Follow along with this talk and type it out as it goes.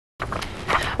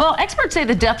Well, experts say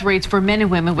the death rates for men and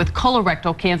women with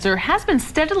colorectal cancer has been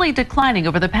steadily declining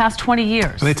over the past 20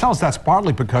 years. They tell us that's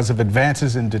partly because of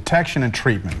advances in detection and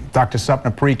treatment. Dr.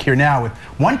 Sapna Parikh here now with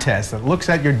one test that looks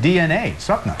at your DNA.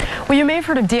 Sapna. Well, you may have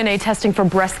heard of DNA testing for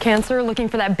breast cancer, looking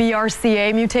for that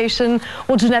BRCA mutation.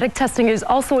 Well, genetic testing is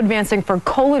also advancing for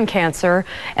colon cancer,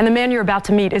 and the man you're about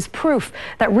to meet is proof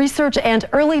that research and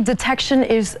early detection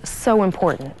is so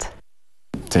important.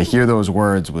 To hear those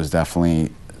words was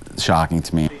definitely shocking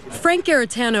to me. Frank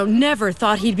Garritano never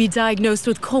thought he'd be diagnosed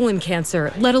with colon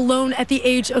cancer, let alone at the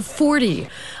age of 40.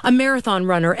 A marathon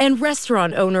runner and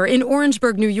restaurant owner in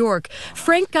Orangeburg, New York,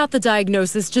 Frank got the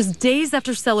diagnosis just days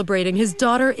after celebrating his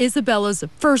daughter Isabella's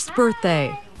first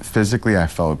birthday. Physically, I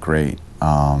felt great.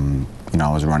 I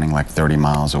was running like 30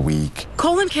 miles a week.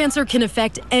 Colon cancer can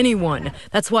affect anyone.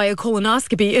 That's why a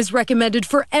colonoscopy is recommended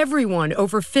for everyone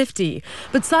over 50.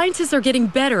 But scientists are getting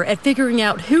better at figuring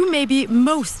out who may be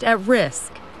most at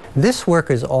risk. This work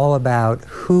is all about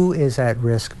who is at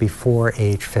risk before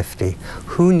age 50,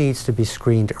 who needs to be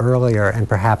screened earlier and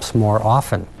perhaps more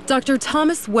often. Dr.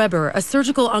 Thomas Weber, a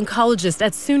surgical oncologist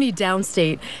at SUNY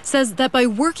Downstate, says that by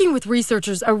working with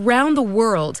researchers around the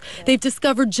world, they've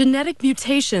discovered genetic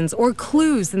mutations or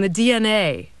clues in the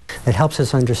DNA. It helps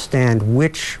us understand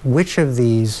which of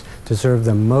these deserve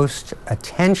the most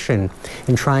attention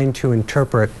in trying to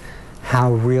interpret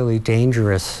how really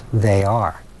dangerous they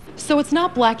are. So it's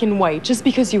not black and white. Just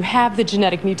because you have the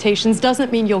genetic mutations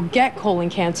doesn't mean you'll get colon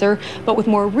cancer, but with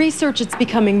more research, it's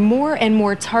becoming more and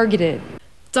more targeted.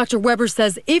 Dr. Weber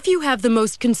says if you have the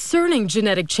most concerning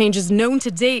genetic changes known to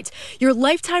date, your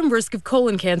lifetime risk of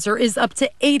colon cancer is up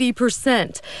to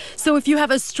 80%. So if you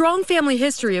have a strong family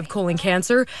history of colon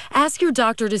cancer, ask your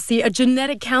doctor to see a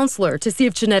genetic counselor to see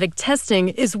if genetic testing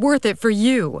is worth it for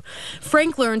you.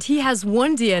 Frank learned he has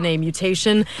one DNA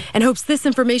mutation and hopes this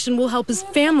information will help his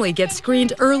family get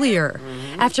screened earlier.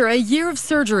 After a year of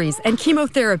surgeries and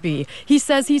chemotherapy, he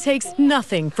says he takes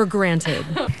nothing for granted.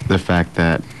 The fact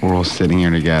that we're all sitting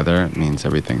here together means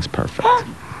everything's perfect.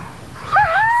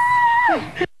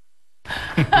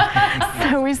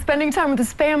 So he's spending time with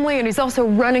his family, and he's also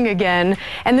running again.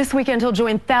 And this weekend, he'll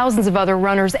join thousands of other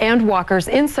runners and walkers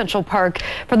in Central Park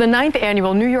for the 9th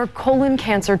annual New York Colon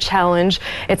Cancer Challenge.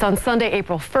 It's on Sunday,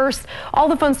 April 1st. All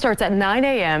the fun starts at 9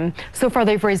 a.m. So far,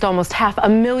 they've raised almost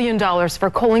 $500,000 for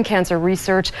colon cancer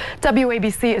research.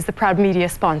 WABC is the proud media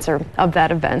sponsor of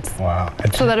that event. Wow.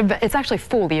 So that event, it's actually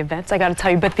full, the events, I got to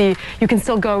tell you, but you can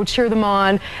still go cheer them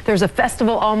on. There's a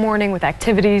festival all morning with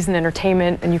activities and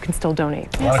entertainment, and you can still donate.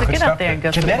 Yeah, so get out there and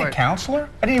go Genetic support. counselor?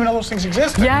 I didn't even know those things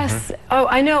existed. Yes. Oh,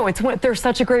 I know. They're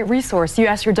such a great resource. You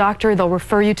ask your doctor, they'll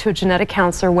refer you to a genetic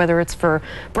counselor, whether it's for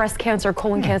breast cancer,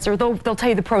 colon cancer. They'll tell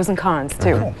you the pros and cons,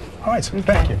 too. Cool. All right, so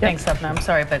thank you. Thanks, Sapna. I'm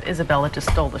sorry, but Isabella just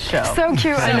stole the show. So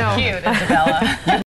cute, I know. So cute, Isabella.